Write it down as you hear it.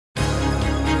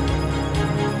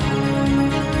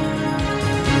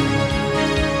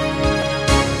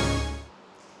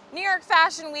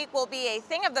Fashion Week will be a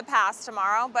thing of the past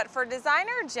tomorrow, but for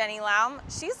designer Jenny Lai,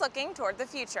 she's looking toward the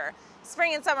future.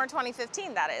 Spring and summer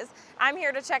 2015, that is. I'm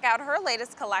here to check out her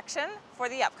latest collection for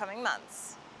the upcoming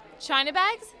months. China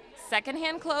bags,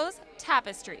 secondhand clothes,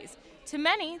 tapestries. To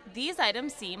many, these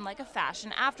items seem like a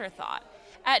fashion afterthought.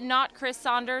 At NOT Chris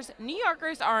Saunders, New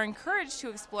Yorkers are encouraged to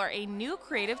explore a new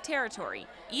creative territory,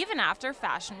 even after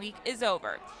Fashion Week is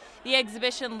over. The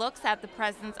exhibition looks at the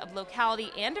presence of locality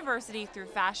and diversity through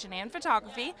fashion and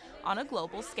photography on a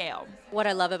global scale. What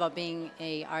I love about being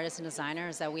an artist and designer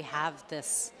is that we have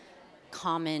this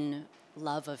common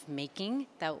love of making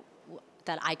that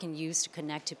I can use to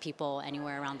connect to people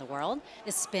anywhere around the world.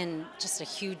 It's been just a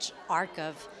huge arc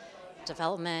of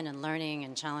development and learning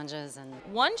and challenges.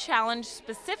 One challenge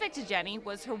specific to Jenny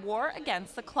was her war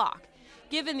against the clock.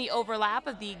 Given the overlap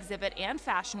of the exhibit and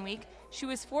Fashion Week, she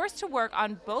was forced to work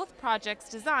on both projects'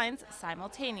 designs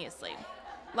simultaneously.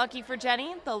 Lucky for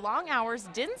Jenny, the long hours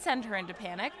didn't send her into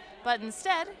panic, but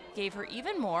instead gave her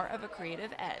even more of a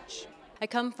creative edge. I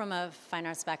come from a fine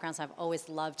arts background, so I've always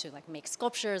loved to make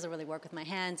sculptures or really work with my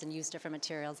hands and use different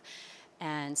materials.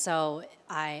 And so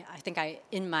I think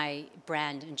in my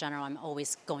brand in general, I'm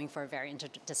always going for a very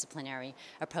interdisciplinary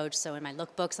approach. So in my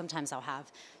lookbook, sometimes I'll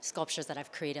have sculptures that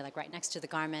I've created right next to the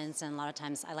garments. And a lot of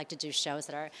times I like to do shows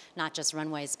that are not just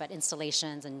runways, but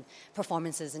installations and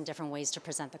performances in different ways to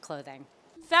present the clothing.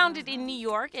 Founded in New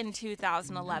York in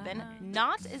 2011,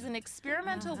 NOT is an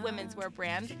experimental women's wear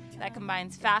brand that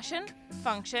combines fashion,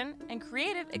 function, and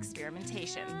creative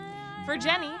experimentation. For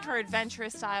Jenny, her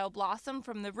adventurous style blossomed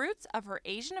from the roots of her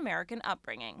Asian American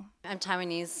upbringing. I'm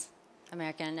Taiwanese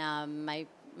American.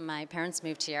 My parents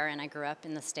moved here and I grew up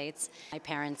in the States. My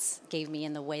parents gave me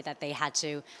in the way that they had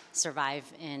to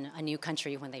survive in a new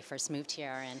country when they first moved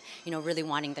here, and really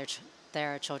wanting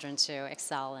their children to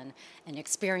excel and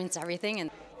experience everything.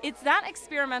 And it's that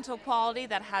experimental quality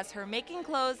that has her making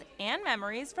clothes and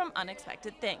memories from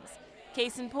unexpected things.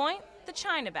 Case in point, the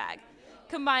China bag.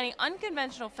 Combining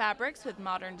unconventional fabrics with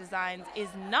modern designs is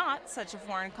not such a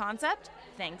foreign concept,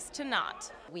 thanks to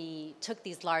NOT. We took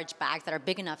these large bags that are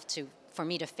big enough for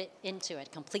me to fit into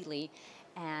it completely,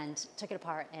 and took it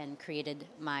apart and created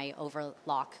my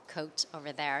overlock coat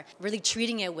over there, really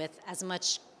treating it with as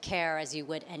much care as you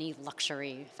would any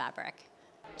luxury fabric.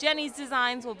 Jenny's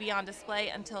designs will be on display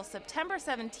until September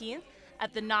 17th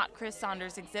at the NOT Chris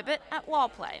Saunders exhibit at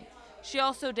Wallplay. She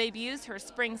also debuts her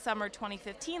Spring-Summer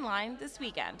 2015 line this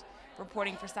weekend.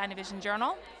 Reporting for SinoVision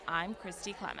Journal, I'm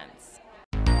Christie Clements.